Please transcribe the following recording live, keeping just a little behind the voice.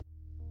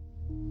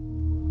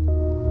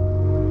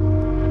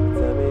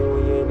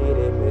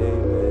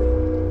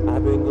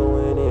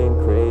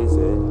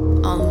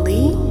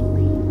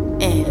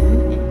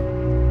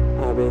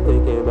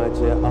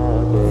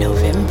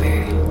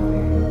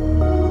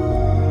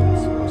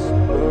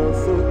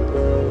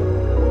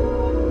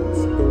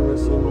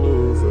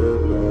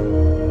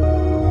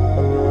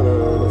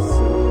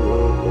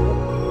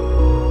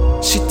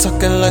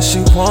like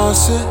she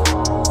wants it.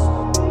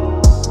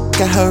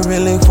 Got her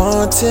really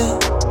wanting.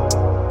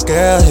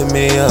 Girl, hit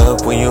me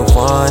up when you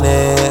want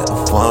it,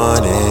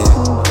 want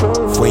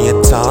it. When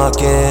you're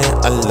talking,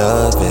 I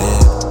love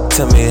it.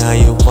 Tell me how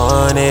you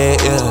want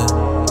it,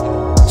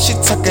 yeah. She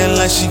talking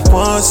like she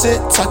wants it,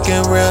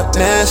 talking real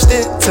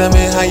nasty. Tell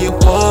me how you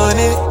want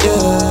it,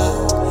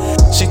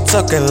 yeah. She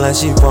talking like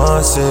she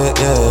wants it,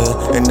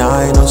 yeah. And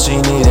I know she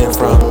need it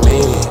from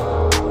me.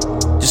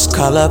 Just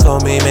call up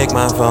on me, make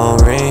my phone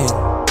ring.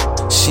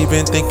 She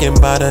been thinking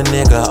about a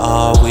nigga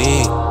all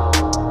week.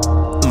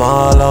 I'm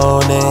all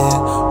on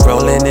it,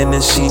 rolling in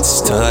the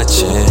sheets,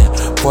 touching.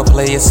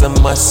 Foreplay is a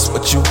must,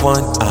 what you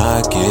want,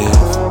 I give.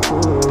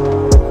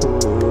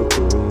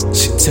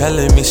 She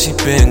telling me she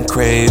been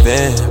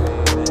craving.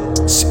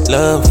 She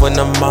love when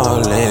I'm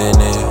all in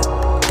it.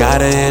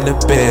 Got her in the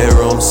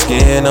bedroom,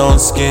 skin on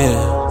skin.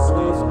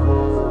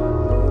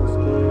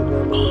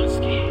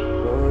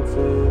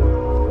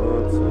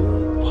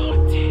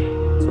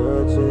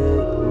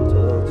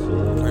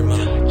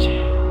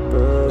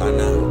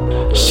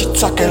 She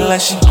talking like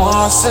she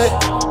wants it.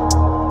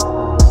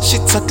 She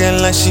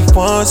talking like she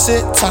wants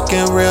it.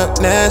 Talking real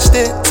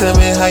nasty. Tell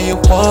me how you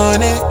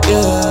want it,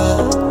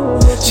 yeah.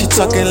 She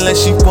talking like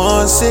she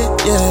wants it,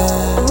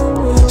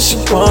 yeah. She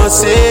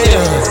wants it,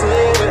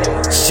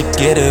 yeah. She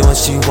get it when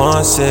she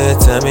wants it.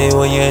 Tell me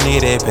when you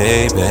need it,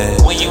 baby.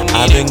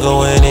 I've been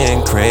going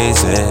in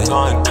crazy.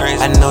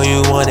 I know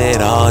you want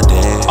it all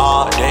day.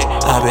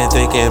 I've been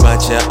thinking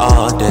about you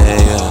all day,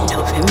 yeah.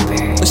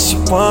 November. But she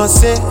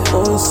wants it.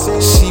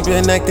 She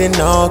been acting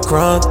all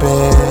grumpy.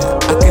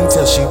 I can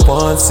tell she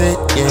wants it,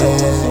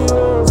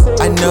 yeah.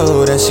 I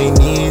know that she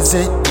needs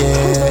it,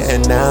 yeah.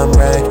 And I'm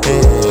right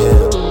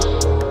here.